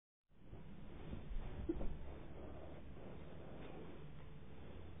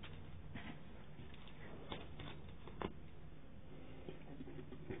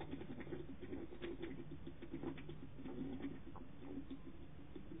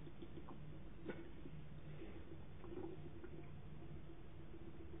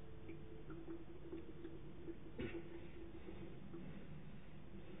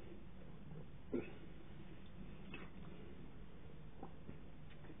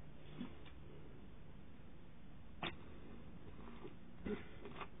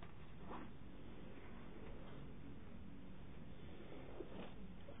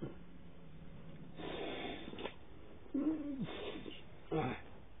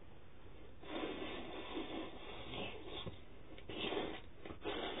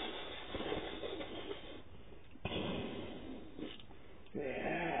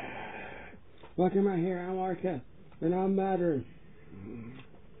Welcome right here, I'm Arca, and I'm Mattern.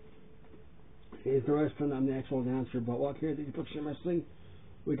 Here's the rest from I'm the actual announcer, but welcome here at the Dwproextreme Wrestling.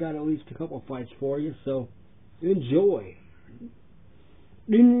 We got at least a couple fights for you, so enjoy.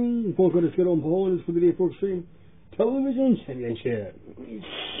 Ding! Welcome to Skittle and Poland for the Dwproextreme Television Championship.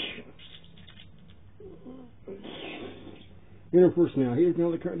 Here first now, here's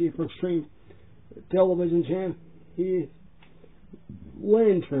now the current Dwproextreme Television Champ. He is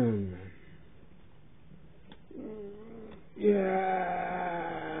Lantern. Yeah.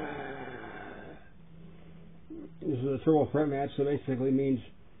 This is a triple threat match, so basically means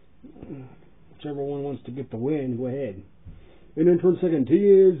whichever one wants to get the win, go ahead. And in turn second, he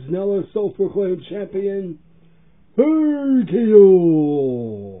is now a self-proclaimed champion, RKO.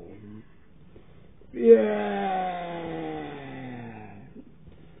 Yeah.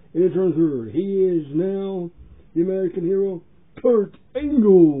 And in turn third, he is now the American hero, Kurt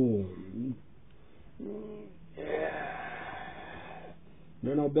Angle.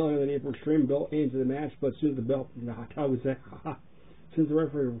 There's no belt in the Dwproextreme belt into the match, but since the belt, since the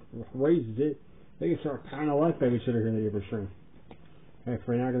referee raises it, they can start pounding the life out of each other here in the Dwproextreme. Okay,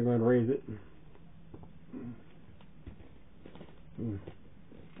 for now, I'm going to go ahead and raise it.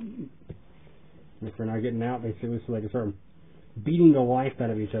 If we're not getting out, basically, so they can start beating the life out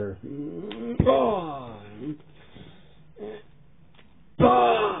of each other.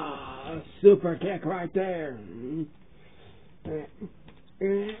 Super kick right there.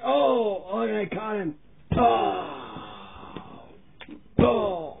 Oh, I caught him.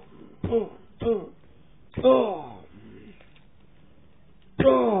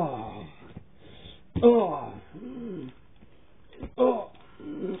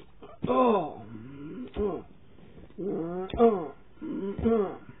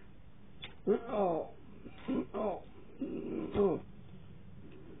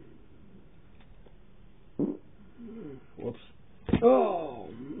 Whoops.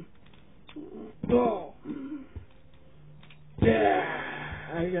 Yeah.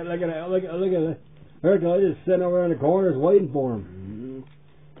 Look at it. There it goes. Just sitting over in the corners waiting for him.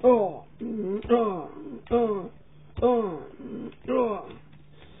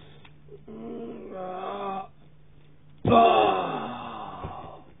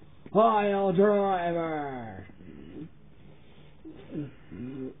 Pile driver.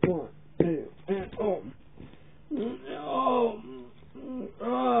 1, 2, and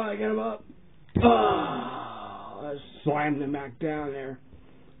I get him up. I slammed him back down there.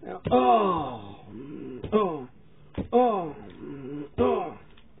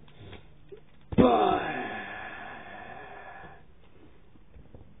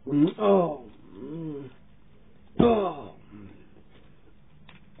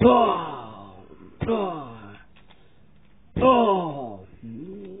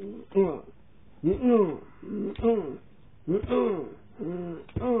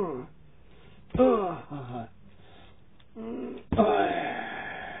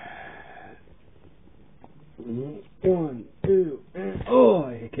 One, two, and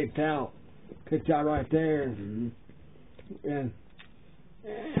he kicked out. Kicked out right there. And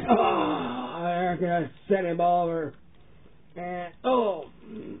they're gonna set him over. And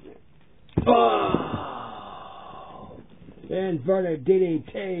inverted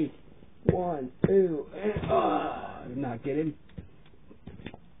DDT. 1, 2, and did not get him.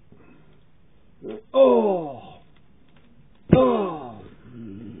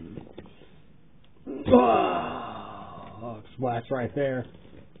 Splash right there.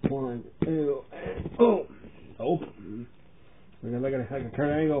 1, 2, and we're gonna look at it like a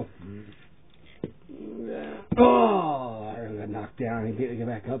Kurt Angle. They're gonna knock down and get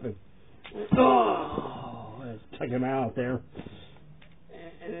back up and let's check him out there.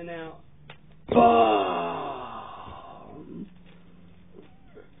 And then now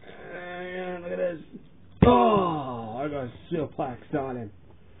and look at this. I got a suplex on him.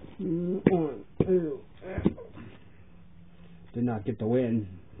 1, 2, and did not get the win.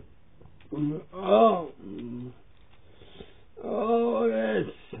 Look at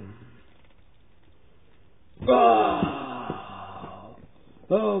this.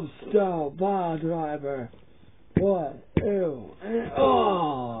 Style bar driver. 1, 2, and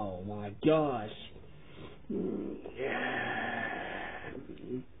oh my gosh. Yeah.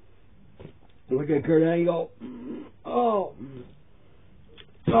 Look at Kurt Angle.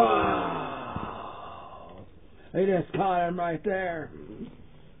 They just caught him right there.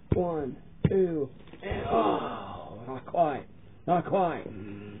 1, 2, and not quite.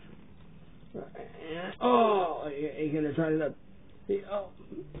 He's gonna try to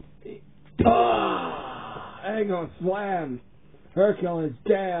and gonna slam Hercule is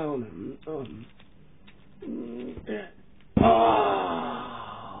down.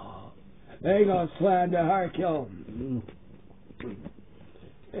 Angle slam to Hercule.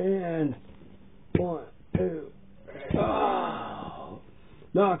 And 1, 2.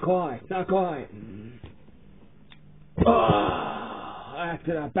 Not quite. Back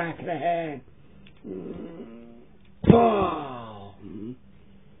to the back of the head.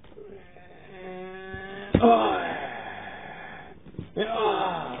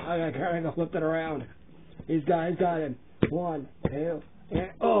 I got Carrigan flipped it around. He's got him. 1, 2,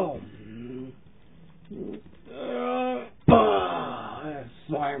 and that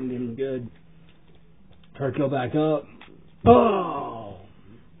slammed him good. Hercule back up.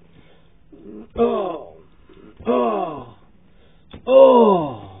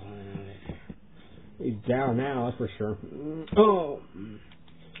 He's down now, that's for sure.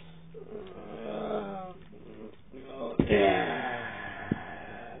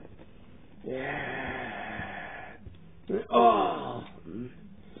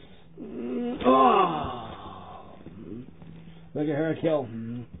 Look at Hercule.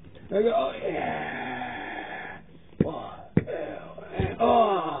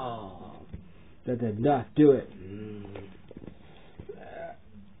 That did not do it.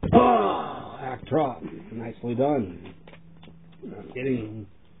 Hack drop. Nicely done. Not kidding.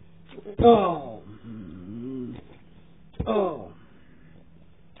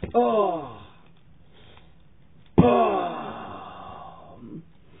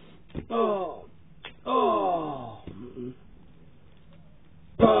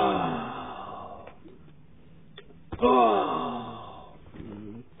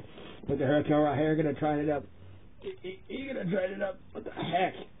 Look at Hercule right here, gonna try it up. He's gonna try it up. What the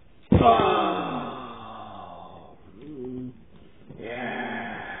heck?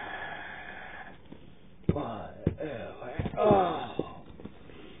 Yeah.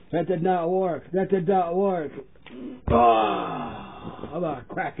 That did not work. How about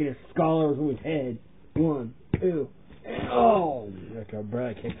cracking his skull over his head? 1, 2, and Hercule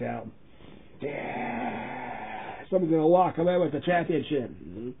barely kicked out. Yeah. Someone's gonna walk away with the championship.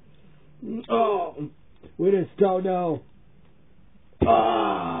 We just don't know.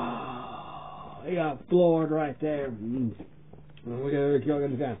 He got floored right there. Look at Hercule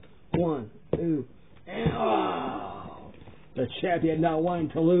in the back. 1, 2, and the champion not wanting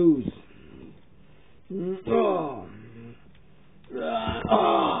to lose. They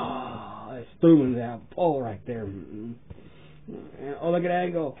threw him that pole right there. Look at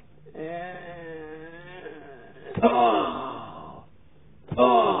Angle.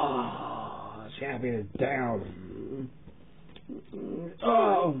 Champion is down.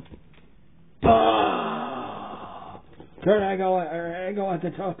 Kurt Angle at the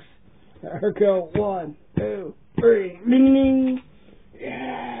tux. Hercule 1, 2, 3. Ding ding.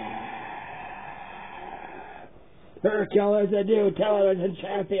 Yeah. Hercule is the new television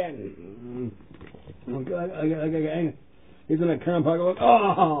champion. He's gonna come back.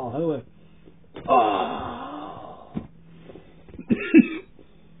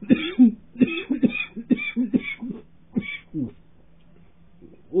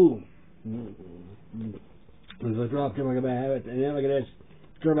 Ooh. I dropped him like a bad habit, and then look at this.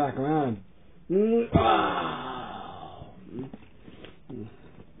 Turn back around.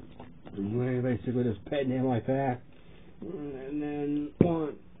 Basically just petting him like that. And then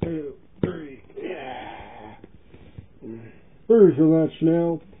 1, 2, 3. Yeah. Here's your match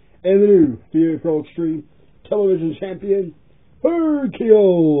now. And the new Dwproextreme television champion,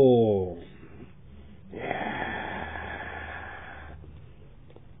 Hercule. Yeah.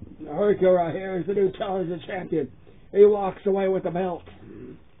 Hercule right here is the new television champion. He walks away with the belt.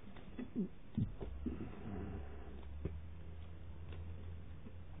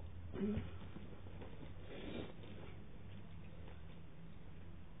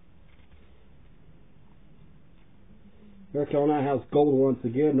 Hercule now has gold once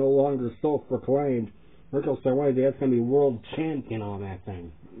again, no longer self-proclaimed. Hercule said one day that's going to be world champion on that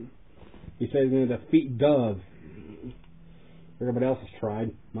thing. He says he's going to defeat Dove. Everybody else has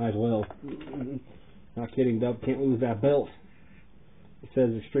tried. Might as well. Not kidding, Dove can't lose that belt. He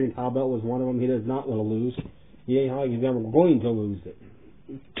says Extreme Top Belt was one of them he does not want to lose. He ain't like he's ever going to lose it.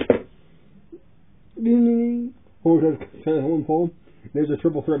 There's a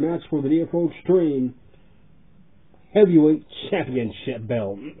triple threat match for the Dwproextreme Heavyweight Championship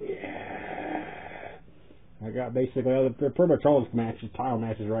belt. Yeah. I got basically pretty much all his matches, title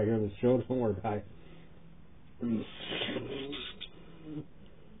matches right here in the show. Don't worry about it.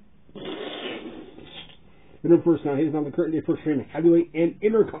 And first now, he's now the current Dwproextreme Heavyweight and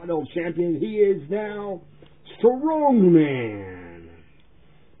Intercontinental Champion. He is now Strongman.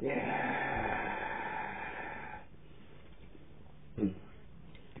 Yeah.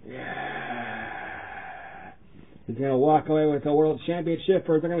 Yeah. He's going to walk away with the world championship,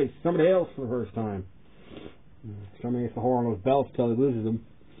 or is it going to be somebody else for the first time? Somebody has to hold on those belts till he loses them.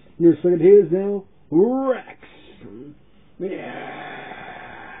 Your second here is now Rex.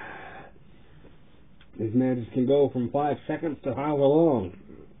 Yeah. These matches can go from 5 seconds to however long.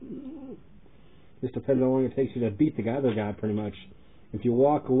 Just depends on how long it takes you to beat the other guy, pretty much. If you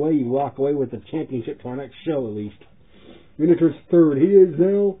walk away, you walk away with the championship to our next show, at least. Miniatur's third. He is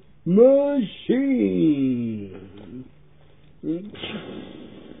now Machine.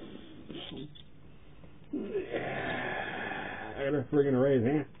 I got a friggin' raise,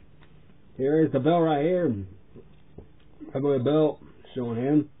 huh? Here is the belt right here. Heavyweight belt. Showing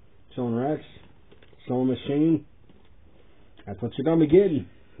him. Showing Rex. Showing Machine. That's what you're gonna be getting.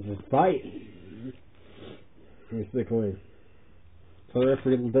 Just fight. Basically. So the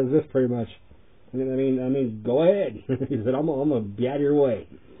referee does this pretty much. I mean, go ahead. He said, I'm gonna be out of your way.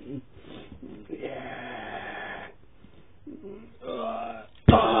 Yeah.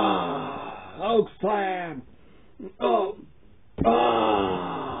 Oak slam. Oh.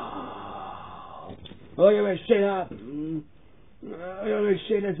 Look at me shit up. Look at me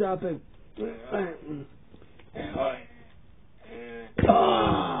shit this up.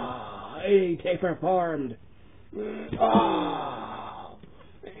 He take performed. Yeah.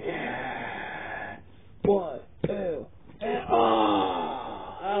 1, 2, that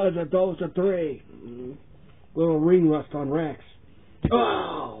was a dose of 3. Little ring rust on Rex.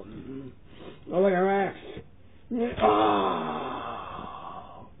 Oh, look at Rex.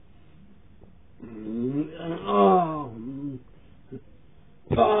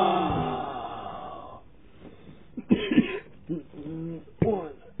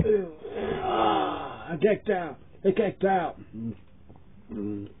 One, two, I kicked out. He kicked out.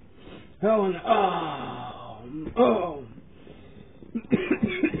 Helen,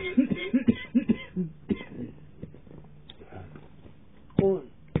 One,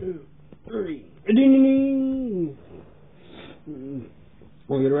 two, three. Ding.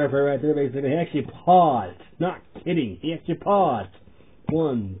 Well, the referee right there basically he actually paused. Not kidding. He actually paused.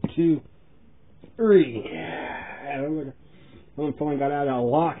 1, 2, 3. One phone got out of a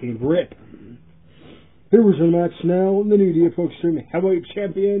lock and grip. Here was the match now. The new Dwproextreme heavyweight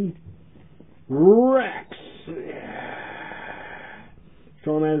champion, Rex.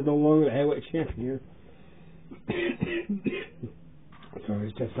 Strongman is no longer the heavyweight champion here. Sorry,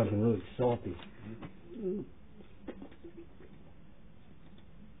 it's just something really salty.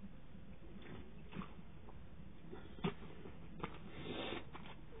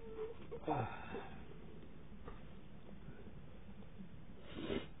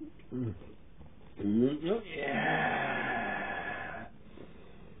 Yeah.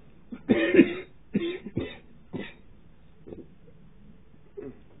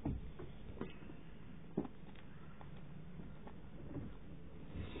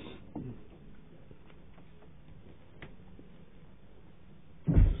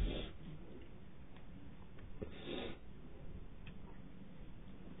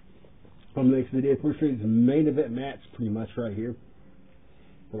 Next to the Dwproextreme's main event match, pretty much right here,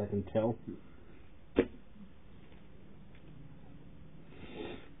 what I can tell.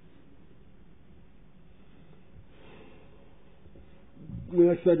 The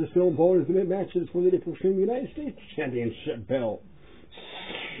next side of the film ball is the main matches for the Dwproextreme United States Championship belt.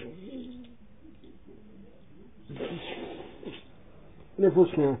 And their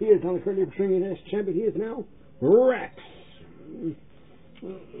first now, he is now the current Dwproextreme United States champion. He is now Rex.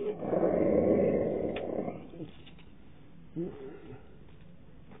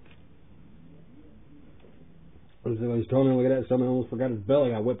 Strowman, look at that. Strowman almost forgot his belt.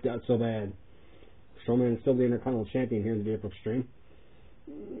 He got whipped out so bad. Strowman is still the Intercontinental Champion here in the Dwproextreme.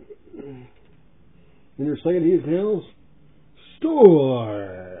 And your second, he is now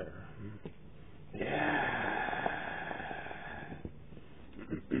Store. Yeah.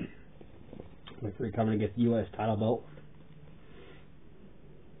 Looks like coming to get the U.S. title belt.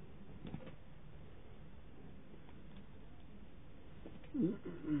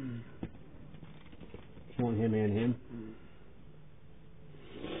 Showing him and him.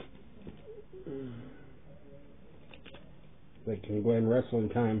 They can go ahead and wrestle in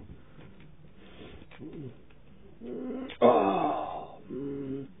time. Oh,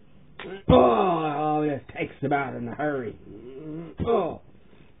 he just takes them out in a hurry. Oh.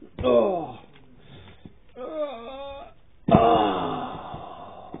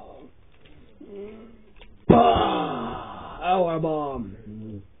 Power bomb.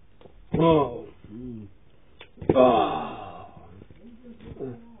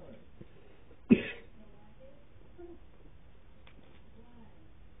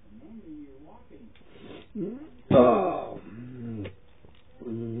 Oh.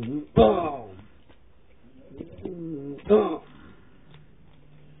 Oh. Oh.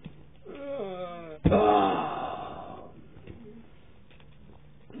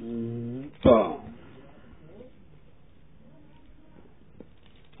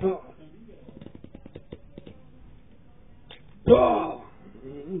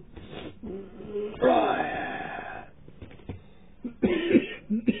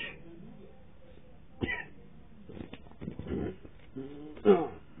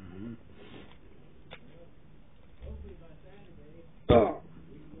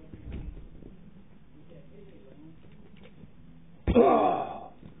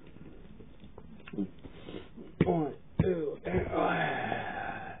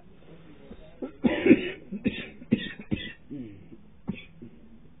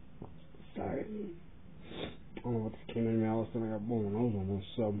 Sorry. I don't know what came in my mouth, and I got blown my nose almost,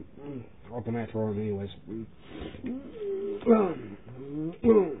 so I'll come after all anyways.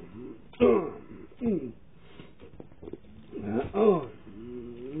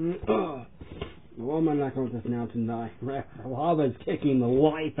 Why am I not going with this now tonight? Lava's kicking the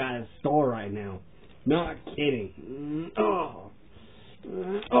life out of the store right now. Not kidding. Oh.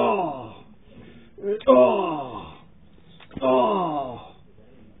 Oh. Oh.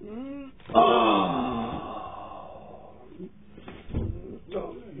 Oh.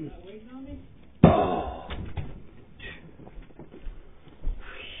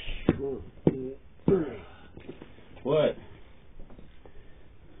 What?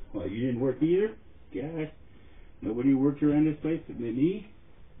 Well, you didn't work either? Gosh. Nobody worked around this place but me?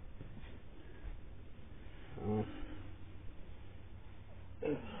 Oh.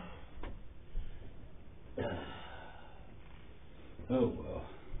 Oh, well.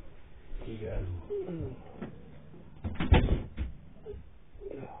 You got it.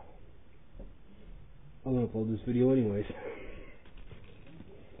 I'm going to upload this video anyways.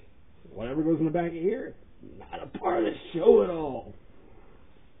 Whatever goes in the back of here, not a part of the show at all.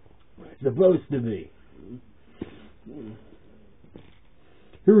 It's supposed to be.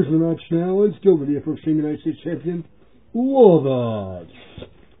 Here's the match now. It's still the Dwproextreme United States Champion, Lava.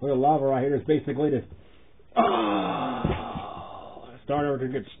 Well, Lava right here is basically to start over to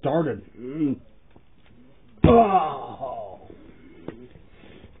get started.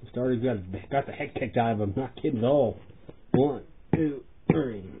 Started, got the heck kicked out of him. Not kidding at all. 1, 2,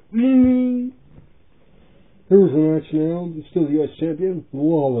 3. Here's the match now. It's still the U.S. Champion,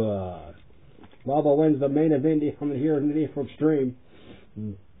 Lava. Lava wins the main event from here in the Dwproextreme.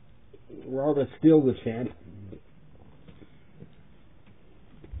 Lava's still the champ.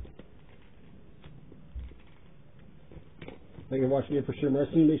 Thank you for watching Dwproextreme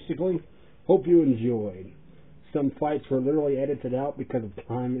Wrestling, basically. Hope you enjoyed. Some fights were literally edited out because of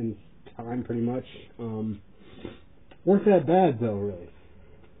time pretty much. Weren't that bad though, really.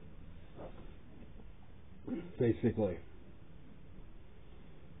 Basically.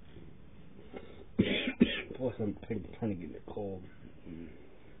 Plus I'm kind of getting it cold.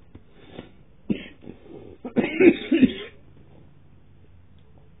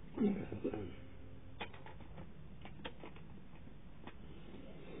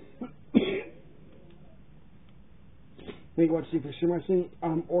 Thank you for watching Dwproextreme Wrestling.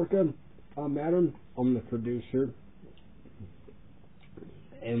 I'm Orca. I'm Adam. I'm the producer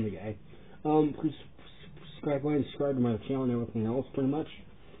and the guy. Please subscribe to my channel and everything else, pretty much.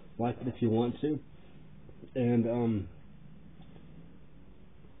 Like it if you want to. And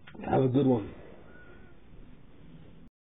have a good one.